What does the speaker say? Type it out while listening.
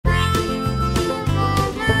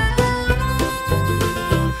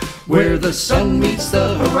Where the sun meets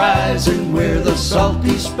the horizon, where the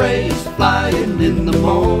salty spray is flying in the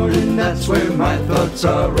morning, that's where my thoughts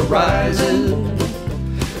are arising.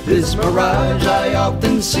 This mirage I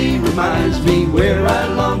often see reminds me where I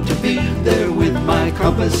long to be, there with my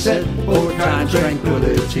compass set for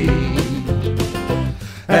tranquility.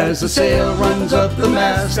 As the sail runs up the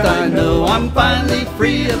mast, I know I'm finally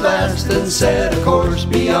free at last, and set a course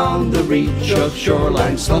beyond the reach of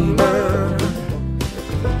shoreline slumber.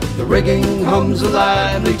 The rigging hums a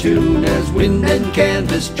lively tune as wind and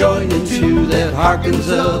canvas join into that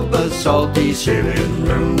harkens of a salty sailin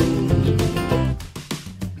rune.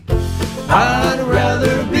 I'd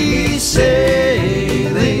rather be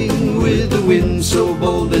sailing with the wind so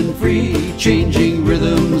bold and free, changing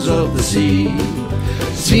rhythms of the sea.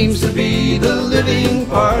 Seems to be the living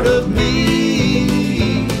part of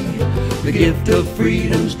me, the gift of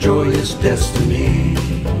freedom's joyous destiny.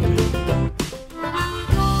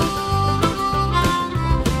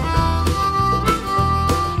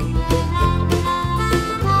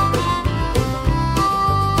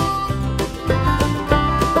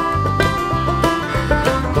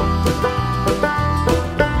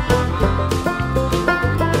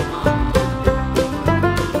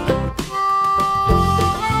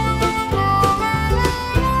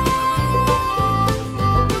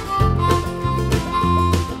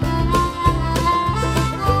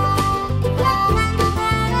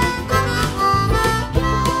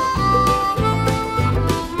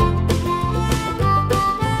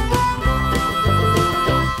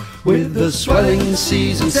 With the swelling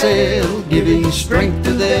seas and sail giving strength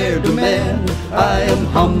to their demand, I am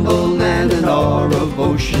humble and in awe of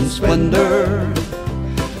ocean's splendor.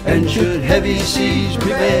 And should heavy seas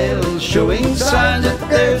prevail, showing signs that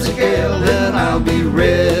there's a gale, then I'll be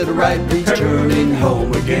red right returning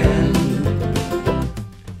home again.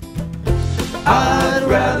 I'd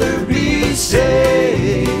rather be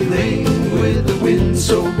sailing with the wind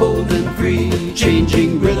so bold and free,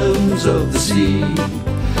 changing rhythms of the sea.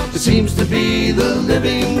 It seems to be the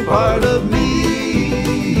living part of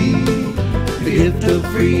me, the gift of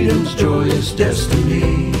freedom's joyous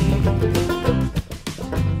destiny.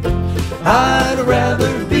 I'd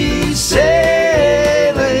rather be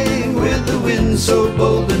sailing with the wind so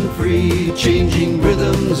bold and free, changing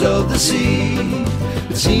rhythms of the sea.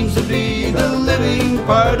 It seems to be the living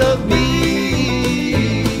part of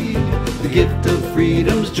me, the gift of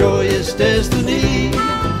freedom's joyous destiny.